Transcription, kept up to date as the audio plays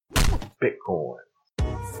Bitcoin.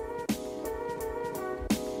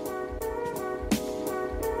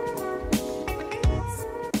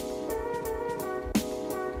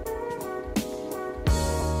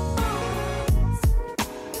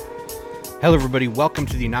 Hello, everybody. Welcome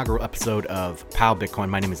to the inaugural episode of Pow Bitcoin.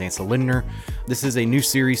 My name is Ansel Lindner. This is a new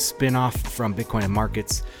series spin-off from Bitcoin and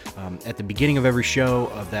Markets. At the beginning of every show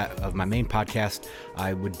of my main podcast,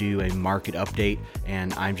 I would do a market update,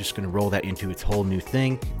 and I'm just going to roll that into its whole new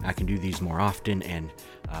thing. I can do these more often and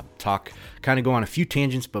go on a few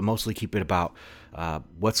tangents, but mostly keep it about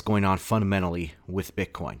what's going on fundamentally with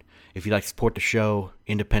Bitcoin. If you'd like to support the show,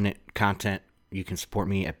 independent content, you can support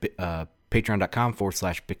me at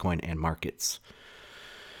patreon.com/Bitcoin and Markets.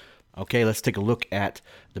 Okay, let's take a look at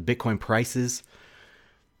the Bitcoin prices.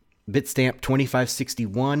 Bitstamp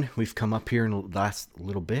 2561. We've come up here in the last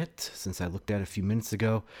little bit since I looked at it a few minutes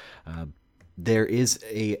ago. There is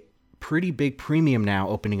a pretty big premium now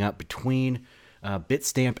opening up between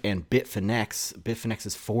Bitstamp and Bitfinex. Bitfinex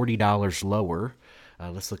is $40 lower.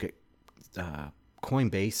 Let's look at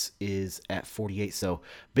Coinbase is at 48. So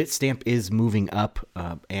Bitstamp is moving up,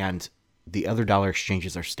 and the other dollar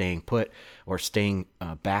exchanges are staying put or staying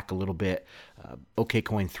back a little bit.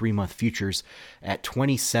 OKCoin 3-month futures at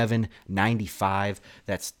 $27.95.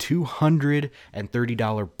 That's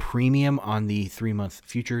 $230 premium on the 3-month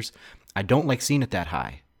futures. I don't like seeing it that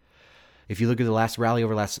high. If you look at the last rally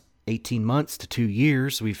over the last 18 months to 2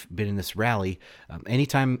 years, we've been in this rally.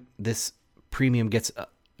 Anytime this premium gets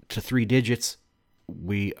to 3 digits,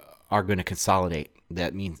 we are going to consolidate.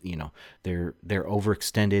 That means, they're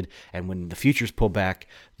overextended, and when the futures pull back,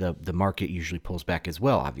 the market usually pulls back as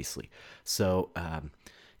well, obviously. So,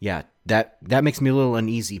 that makes me a little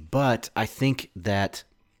uneasy, but I think that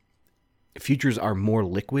futures are more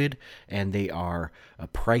liquid, and they are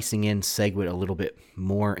pricing in Segwit a little bit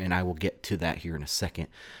more, and I will get to that here in a second.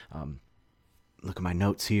 Look at my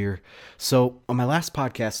notes here. So, on my last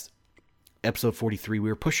podcast, episode 43, we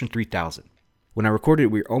were pushing 3,000. When I recorded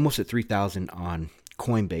it, we were almost at 3,000 on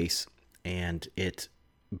Coinbase, and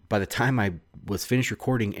by the time I was finished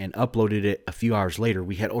recording and uploaded it a few hours later,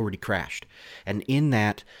 we had already crashed. And in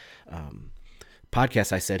that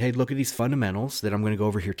podcast, I said, hey, look at these fundamentals that I'm going to go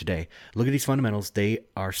over here today. Look at these fundamentals. They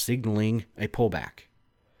are signaling a pullback.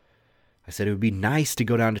 I said it would be nice to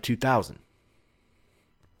go down to 2,000,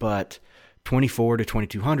 but 24 to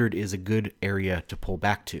 2,200 is a good area to pull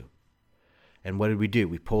back to. And what did we do?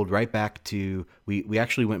 We pulled right back to, we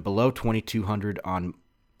actually went below 2,200 on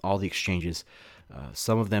all the exchanges.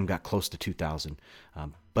 Some of them got close to 2,000.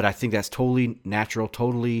 But I think that's totally natural,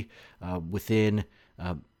 totally within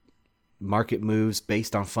market moves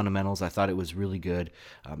based on fundamentals. I thought it was really good.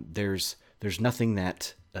 There's nothing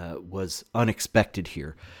that was unexpected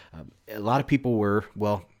here. A lot of people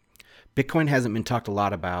Bitcoin hasn't been talked a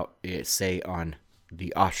lot about, say, on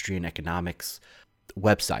the Austrian economics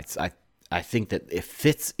websites. I think that it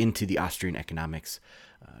fits into the Austrian economics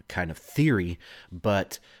kind of theory,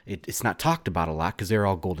 but it's not talked about a lot because they're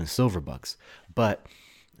all gold and silver bugs. But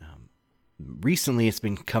recently it's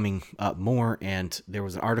been coming up more, and there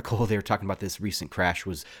was an article they were talking about this recent crash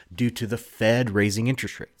was due to the Fed raising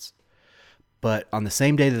interest rates. But on the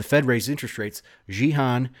same day that the Fed raised interest rates,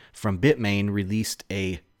 Jihan from Bitmain released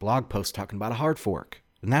a blog post talking about a hard fork.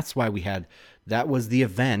 And that's why that was the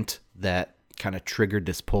event that kind of triggered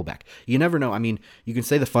this pullback. You never know. I mean, you can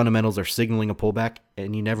say the fundamentals are signaling a pullback,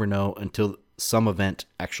 and you never know until some event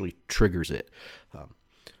actually triggers it.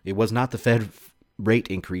 It was not the Fed rate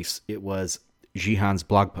increase. It was Jihan's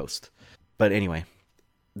blog post. But anyway,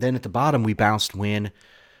 then at the bottom, we bounced when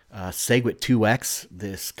Segwit 2X,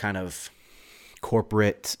 this kind of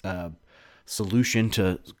corporate solution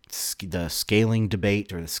to the scaling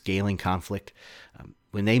debate or the scaling conflict,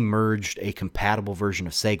 when they merged a compatible version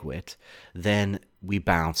of Segwit, then we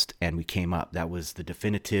bounced and we came up. That was the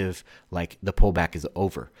definitive, the pullback is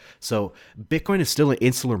over. So Bitcoin is still an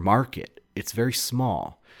insular market. It's very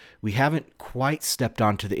small. We haven't quite stepped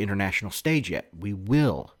onto the international stage yet. We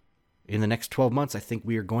will. In the next 12 months, I think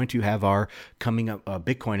we are going to have our coming up.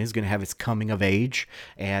 Bitcoin is going to have its coming of age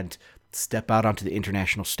and step out onto the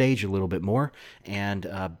international stage a little bit more. And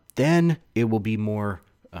then it will be more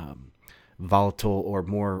volatile or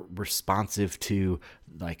more responsive to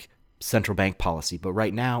central bank policy. But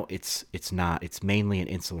right now it's not. It's mainly an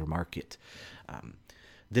insular market.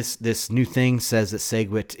 This new thing says that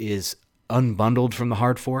Segwit is unbundled from the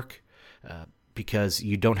hard fork because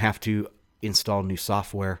you don't have to install new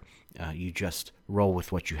software. You just roll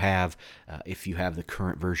with what you have. If you have the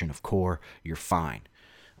current version of Core, you're fine.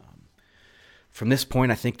 From this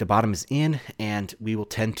point, I think the bottom is in, and we will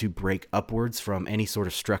tend to break upwards from any sort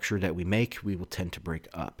of structure that we make. We will tend to break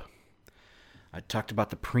up. I talked about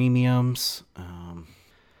the premiums.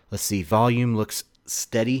 Let's see. Volume looks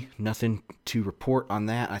steady. Nothing to report on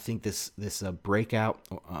that. I think this breakout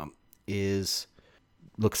is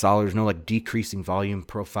looks solid. There's no like decreasing volume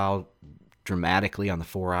profile dramatically on the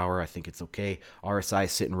 4 hour. I think it's okay. RSI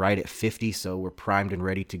is sitting right at 50, so we're primed and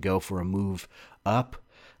ready to go for a move up.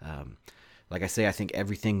 Like I say, I think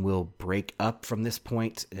everything will break up from this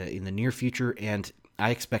point in the near future, and I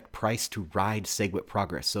expect price to ride Segwit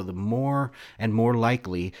progress. So the more and more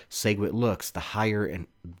likely Segwit looks, the higher and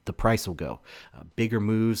the price will go. Bigger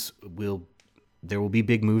moves there will be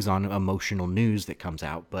big moves on emotional news that comes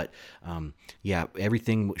out, but yeah,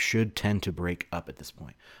 everything should tend to break up at this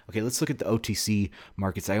point. Okay, let's look at the OTC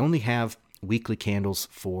markets. I only have weekly candles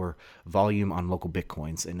for volume on local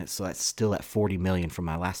Bitcoins, and so that's still at 40 million from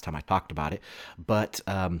my last time I talked about it. But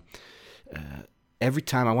every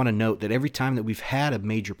time, I want to note that every time that we've had a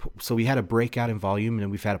major, so we had a breakout in volume and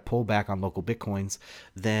then we've had a pullback on local Bitcoins,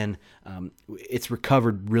 then it's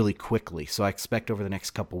recovered really quickly. So I expect over the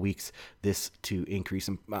next couple weeks this to increase.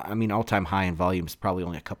 I mean, all-time high in volume is probably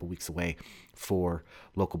only a couple weeks away for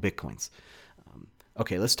local Bitcoins.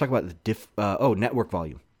 Okay, let's talk about the network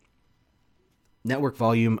volume. Network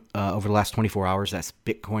volume over the last 24 hours, that's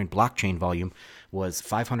Bitcoin blockchain volume, was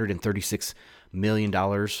 $536 million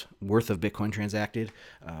worth of Bitcoin transacted.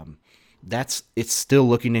 It's still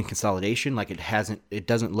looking in consolidation. Like it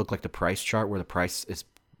doesn't look like the price chart where the price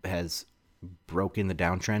has broken the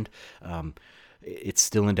downtrend. It's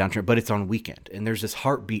still in downtrend, but it's on weekend. And there's this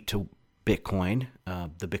heartbeat to Bitcoin,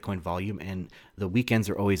 the Bitcoin volume, and the weekends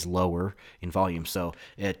are always lower in volume. So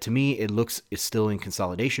to me, it's still in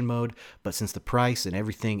consolidation mode, but since the price and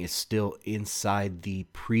everything is still inside the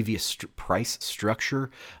previous price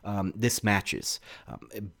structure, this matches.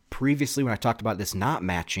 Previously, when I talked about this not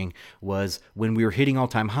matching, was when we were hitting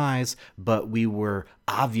all-time highs, but we were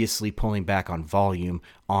obviously pulling back on volume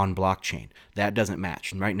on blockchain. That doesn't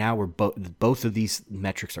match. And right now, we're both of these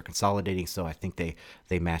metrics are consolidating, so I think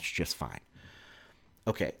they match just fine.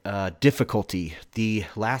 Okay, difficulty. The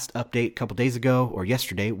last update a couple days ago or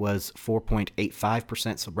yesterday was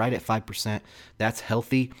 4.85%, so right at 5%. That's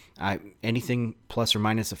healthy. Anything plus or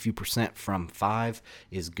minus a few percent from 5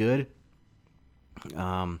 is good.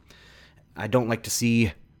 I don't like to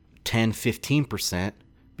see 10-15%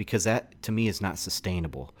 because that to me is not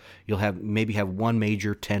sustainable. You'll maybe have one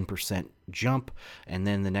major 10% jump, and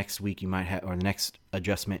then the next week you might have, or the next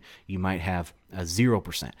adjustment you might have a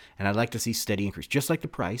 0%. And I'd like to see steady increase, just like the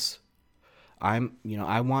price. I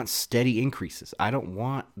want steady increases. I don't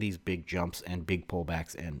want these big jumps and big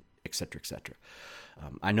pullbacks and et cetera, et cetera.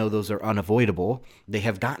 I know those are unavoidable. They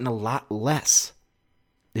have gotten a lot less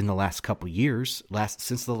in the last couple years,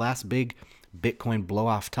 since the last big Bitcoin blow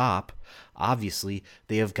off top. Obviously,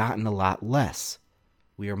 they have gotten a lot less.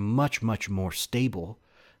 We are much, much more stable.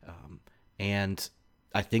 And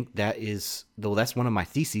I think that's one of my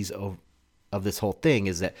theses of this whole thing,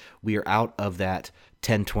 is that we are out of that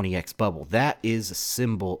 1020x bubble. That is a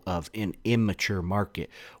symbol of an immature market.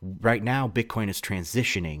 Right now, Bitcoin is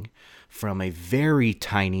transitioning from a very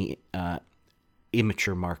tiny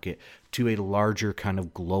immature market to a larger kind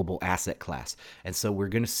of global asset class. And so we're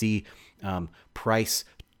going to see price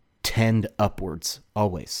tend upwards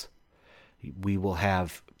always. We will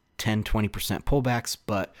have 10-20% pullbacks,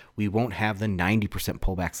 but we won't have the 90%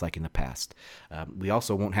 pullbacks like in the past. We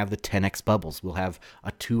also won't have the 10x bubbles. We'll have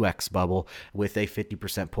a 2x bubble with a 50%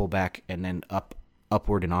 pullback and then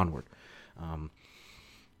upward and onward.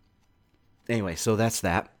 Anyway, so that's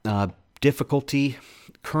that. Difficulty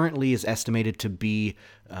currently is estimated to be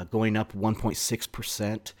going up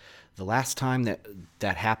 1.6%. The last time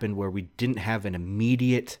that happened where we didn't have an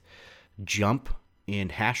immediate jump in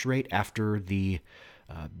hash rate after the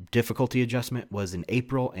difficulty adjustment was in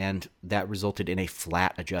April, and that resulted in a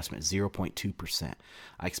flat adjustment, 0.2%.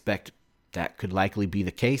 I expect that could likely be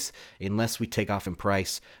the case. Unless we take off in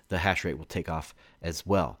price, the hash rate will take off as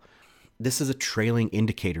well. This is a trailing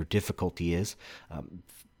indicator, difficulty is,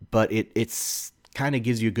 but it's kind of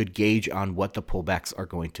gives you a good gauge on what the pullbacks are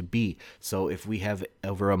going to be. So if we have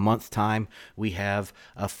over a month time, we have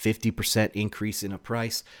a 50% increase in a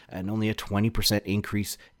price and only a 20%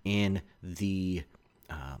 increase in the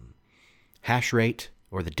hash rate,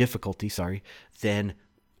 or the difficulty, then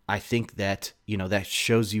I think that, that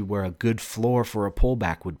shows you where a good floor for a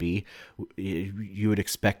pullback would be. You would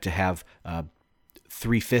expect to have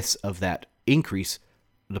 3/5 of that increase,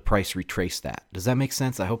 the price retrace that. Does that make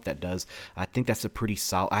sense? I hope that does. I think that's a pretty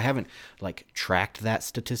solid. I haven't tracked that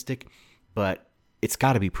statistic, but it's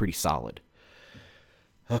got to be pretty solid.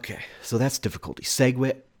 Okay, so that's difficulty.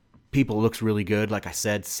 Segwit, people, looks really good. Like I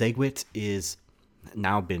said, Segwit is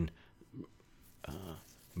now been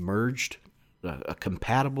merged, a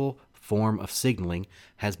compatible form of signaling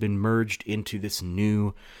has been merged into this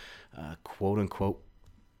new quote unquote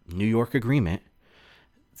New York agreement.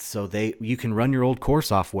 So you can run your old core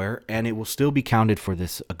software and it will still be counted for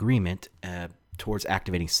this agreement towards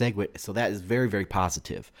activating Segwit. So that is very, very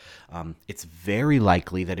positive. It's very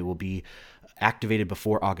likely that it will be activated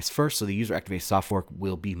before August 1st, so the user activated soft fork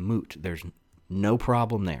will be moot. There's no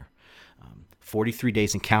problem there. 43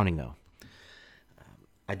 days and counting, though.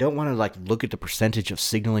 I don't want to look at the percentage of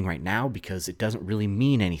signaling right now because it doesn't really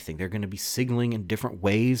mean anything. They're going to be signaling in different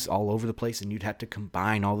ways all over the place, and you'd have to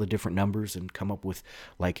combine all the different numbers and come up with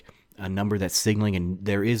a number that's signaling, and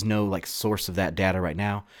there is no source of that data right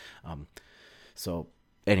now. So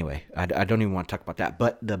anyway, I don't even want to talk about that.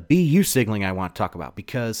 But the BU signaling I want to talk about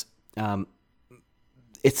because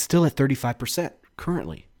it's still at 35%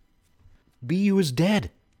 currently. BU is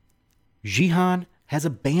dead. Jihan has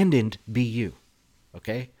abandoned BU.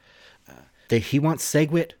 Okay? He wants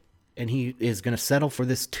Segwit, and he is going to settle for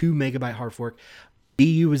this 2 megabyte hard fork.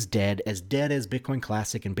 BU is dead as Bitcoin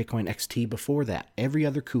Classic and Bitcoin XT before that. Every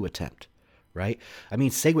other coup attempt, right? I mean,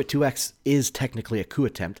 Segwit 2x is technically a coup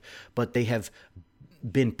attempt, but they have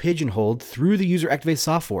been pigeonholed through the user-activated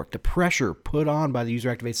soft fork, the pressure put on by the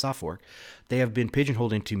user-activated soft fork. They have been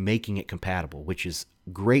pigeonholed into making it compatible, which is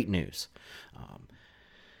great news.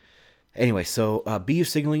 Anyway, so BU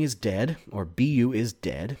signaling is dead, or BU is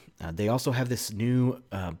dead. They also have this new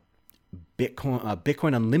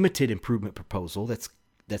Bitcoin Unlimited improvement proposal that's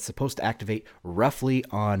supposed to activate roughly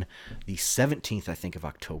on the 17th, I think, of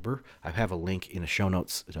October. I have a link in the show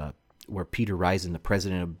notes where Peter Risen, the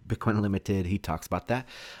president of Bitcoin Unlimited, he talks about that.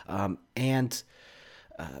 And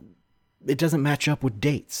it doesn't match up with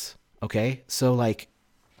dates, okay? So,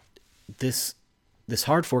 this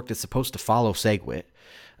hard fork that's supposed to follow Segwit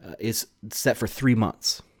is set for 3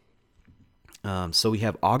 months. So we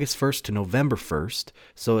have August 1st to November 1st.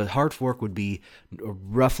 So a hard fork would be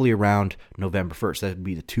roughly around November 1st. That would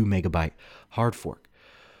be the 2 megabyte hard fork.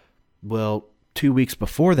 Well, 2 weeks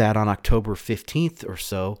before that, on October 15th or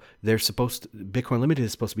so, Bitcoin Unlimited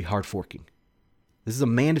is supposed to be hard forking. This is a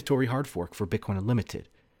mandatory hard fork for Bitcoin Unlimited.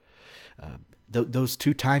 Those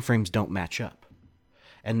two timeframes don't match up.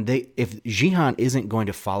 And if Jihan isn't going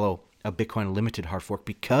to follow a Bitcoin Unlimited hard fork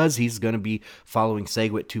because he's going to be following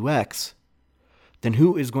Segwit 2x, then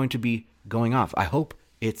who is going to be going off? I hope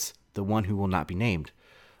it's the one who will not be named,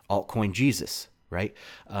 Altcoin Jesus, right?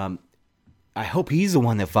 I hope he's the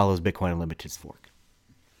one that follows Bitcoin Unlimited's fork.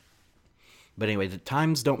 But anyway, the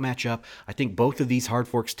times don't match up. I think both of these hard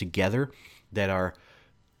forks together that are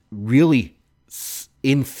really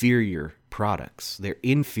inferior products, they're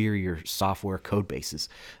inferior software code bases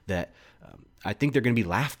that I think they're going to be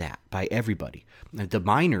laughed at by everybody. The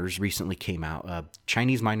miners recently came out.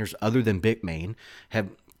 Chinese miners other than Bitmain have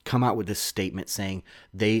come out with this statement saying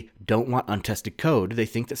they don't want untested code. They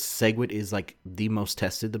think that Segwit is the most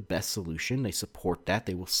tested, the best solution. They support that.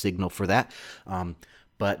 They will signal for that.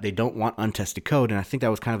 But they don't want untested code. And I think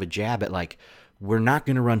that was kind of a jab at we're not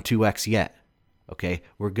going to run 2x yet. Okay?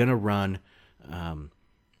 We're going to run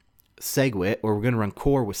Segwit, or we're going to run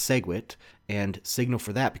core with Segwit and signal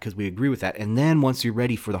for that because we agree with that. And then once you're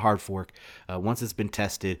ready for the hard fork, once it's been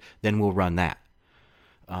tested, then we'll run that.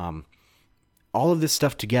 All of this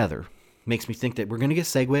stuff together makes me think that we're going to get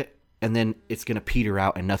Segwit, and then it's going to peter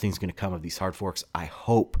out and nothing's going to come of these hard forks. I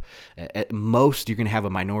hope. At most, you're going to have a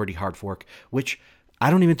minority hard fork, which I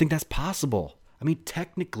don't even think that's possible. I mean,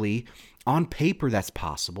 technically, on paper, that's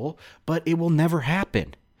possible, but it will never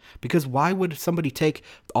happen. Because why would somebody take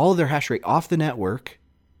all of their hash rate off the network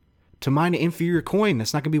to mine an inferior coin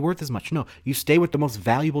that's not going to be worth as much? No, you stay with the most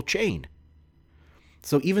valuable chain.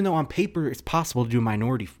 So even though on paper it's possible to do a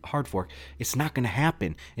minority hard fork, it's not going to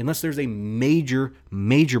happen unless there's a major,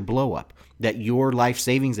 major blow up that your life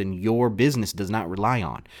savings and your business does not rely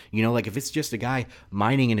on. If it's just a guy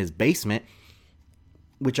mining in his basement,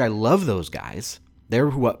 which I love those guys, they're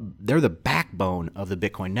the backbone of the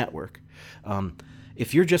Bitcoin network.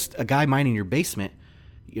 If you're just a guy mining your basement,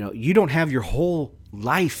 you don't have your whole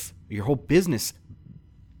life, your whole business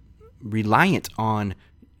reliant on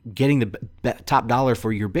getting the top dollar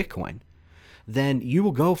for your Bitcoin, then you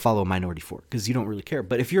will go follow minority fork because you don't really care.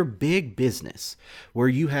 But if you're a big business where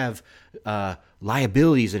you have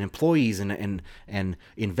liabilities and employees and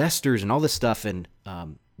investors and all this stuff and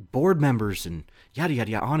board members and yada, yada,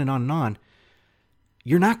 yada, on and on and on,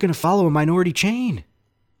 you're not going to follow a minority chain.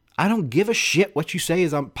 I don't give a shit what you say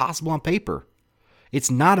is possible on paper.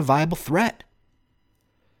 It's not a viable threat.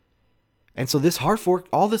 And so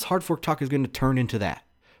all this hard fork talk is going to turn into that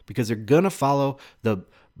because they're going to follow the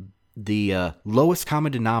lowest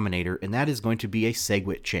common denominator, and that is going to be a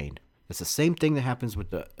Segwit chain. It's the same thing that happens with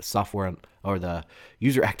the software or the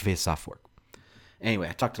user activated software. Anyway,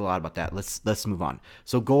 I talked a lot about that. Let's move on.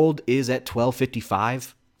 So gold is at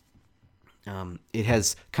 1255. It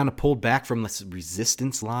has kind of pulled back from this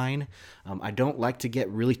resistance line. I don't like to get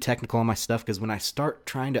really technical on my stuff because when I start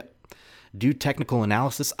trying to do technical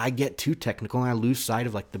analysis, I get too technical and I lose sight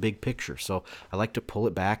of like the big picture. So I like to pull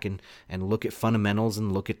it back and look at fundamentals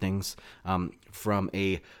and look at things from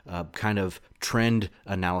a kind of trend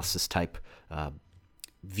analysis type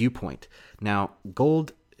viewpoint. Now,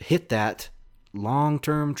 gold hit that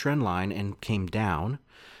long-term trend line and came down.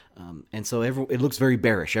 And so it looks very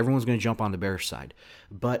bearish. Everyone's going to jump on the bearish side.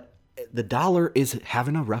 But the dollar is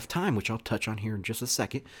having a rough time, which I'll touch on here in just a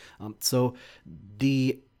second. So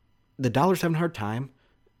the dollar's having a hard time.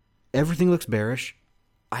 Everything looks bearish.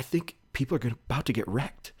 I think people are about to get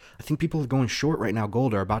wrecked. I think people going short right now,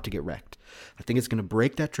 gold, are about to get wrecked. I think it's going to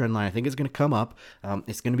break that trend line. I think it's going to come up.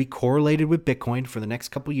 It's going to be correlated with Bitcoin for the next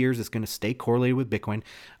couple of years. It's going to stay correlated with Bitcoin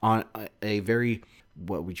on a very,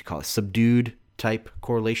 what would you call it, subdued type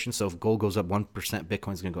correlation. So if gold goes up 1%,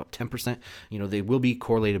 Bitcoin's going to go up 10%. They will be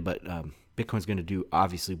correlated, but Bitcoin's going to do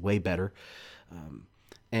obviously way better.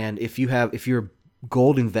 And if you're a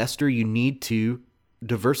gold investor, you need to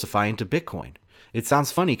diversify into Bitcoin. It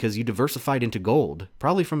sounds funny because you diversified into gold,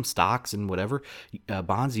 probably from stocks and whatever,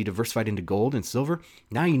 bonds, you diversified into gold and silver.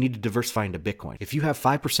 Now you need to diversify into Bitcoin. If you have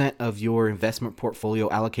 5% of your investment portfolio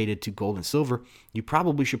allocated to gold and silver, you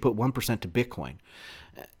probably should put 1% to Bitcoin.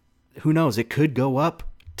 Who knows? It could go up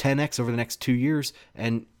 10x over the next 2 years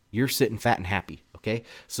and you're sitting fat and happy. Okay.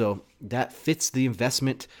 So that fits the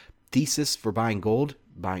investment thesis for buying gold.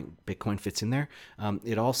 Buying Bitcoin fits in there.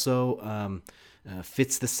 It also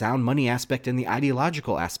fits the sound money aspect and the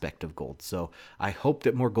ideological aspect of gold. So I hope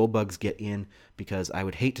that more gold bugs get in because I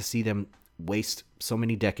would hate to see them waste so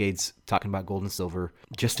many decades talking about gold and silver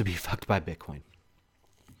just to be fucked by Bitcoin.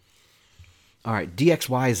 All right,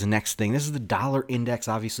 DXY is the next thing. This is the dollar index.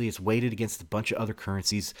 Obviously, it's weighted against a bunch of other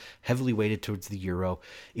currencies, heavily weighted towards the euro.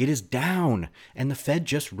 It is down, and the Fed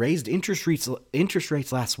just raised interest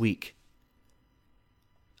rates last week.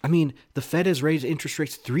 I mean, the Fed has raised interest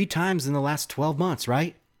rates 3 times in the last 12 months,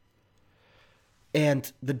 right?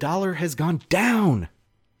 And the dollar has gone down.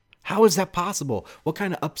 How is that possible? What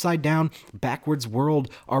kind of upside down, backwards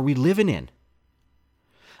world are we living in?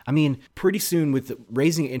 I mean, pretty soon with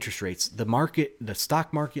raising interest rates, the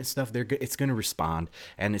stock market and stuff, it's going to respond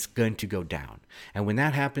and it's going to go down. And when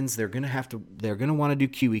that happens, they're going to want to do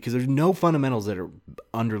QE because there's no fundamentals that are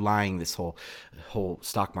underlying this whole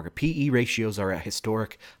stock market. PE ratios are at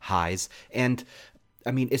historic highs. And I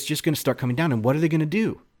mean, it's just going to start coming down. And what are they going to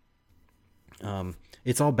do?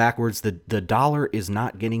 It's all backwards. The dollar is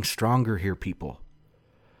not getting stronger here, people.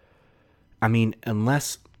 I mean,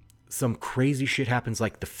 unless some crazy shit happens,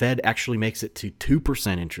 like the Fed actually makes it to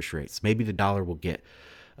 2% interest rates, maybe the dollar will get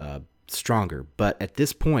stronger. But at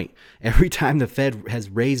this point, every time the Fed has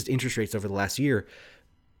raised interest rates over the last year,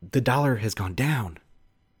 the dollar has gone down,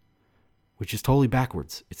 which is totally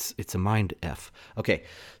backwards. It's a mind F. Okay,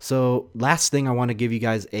 so last thing, I want to give you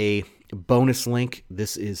guys a bonus link.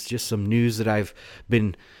 This is just some news that I've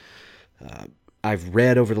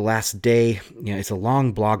read over the last day. It's a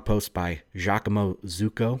long blog post by Giacomo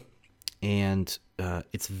Zucco. And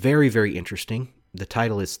it's very, very interesting. The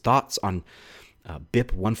title is Thoughts on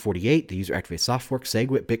BIP 148, the user activated soft fork,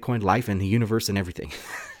 Segwit, Bitcoin, life, and the universe and everything.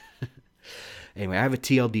 Anyway, I have a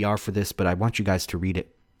TLDR for this, but I want you guys to read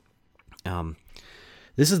it.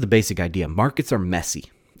 This is the basic idea. Markets are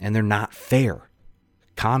messy, and they're not fair.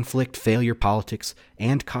 Conflict, failure, politics,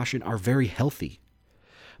 and caution are very healthy.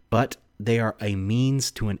 But they are a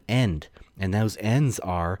means to an end. And those ends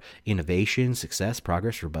are innovation, success,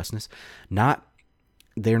 progress, robustness.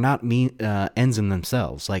 They're not ends in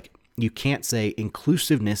themselves. Like, you can't say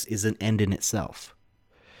inclusiveness is an end in itself.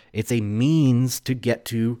 It's a means to get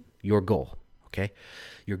to your goal. Okay?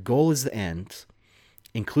 Your goal is the end.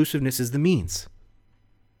 Inclusiveness is the means.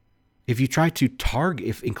 If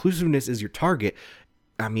inclusiveness is your target,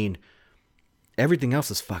 I mean, everything else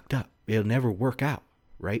is fucked up. It'll never work out,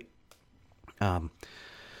 right?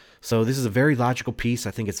 So this is a very logical piece.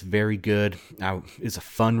 I think it's very good. It's a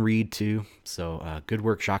fun read too. So good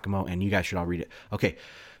work, Giacomo, and you guys should all read it. Okay,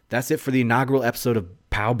 that's it for the inaugural episode of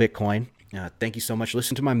Pow Bitcoin. Thank you so much.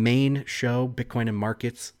 Listen to my main show, Bitcoin and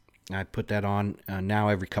Markets. I put that on now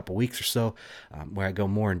every couple weeks or so, where I go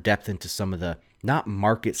more in depth into some of the, not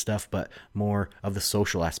market stuff, but more of the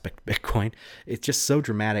social aspect of Bitcoin. It's just so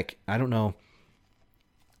dramatic. I don't know.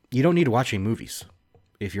 You don't need to watch any movies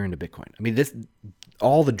if you're into Bitcoin. I mean,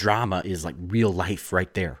 all the drama is like real life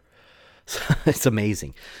right there. It's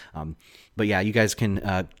amazing. But yeah, you guys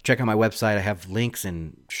can check out my website. I have links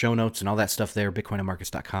and show notes and all that stuff there,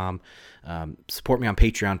 bitcoinandmarkets.com. Support me on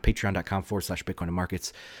Patreon,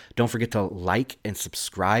 patreon.com/bitcoinandmarkets. Don't forget to like and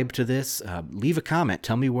subscribe to this. Leave a comment.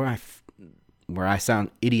 Tell me where I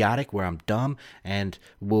sound idiotic, where I'm dumb, and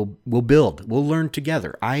we'll build. We'll learn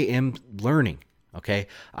together. I am learning, okay?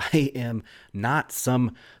 I am not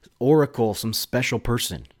some oracle, some special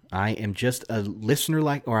person. I am just a listener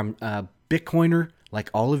I'm a Bitcoiner like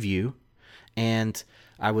all of you, and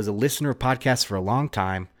I was a listener of podcasts for a long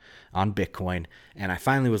time on Bitcoin, and I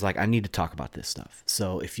finally was like, I need to talk about this stuff.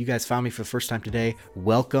 So if you guys found me for the first time today,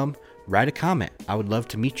 welcome. Write a comment. I would love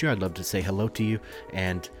to meet you. I'd love to say hello to you,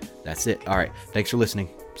 and that's it. All right. Thanks for listening.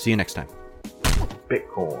 See you next time.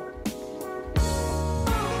 Bitcoin.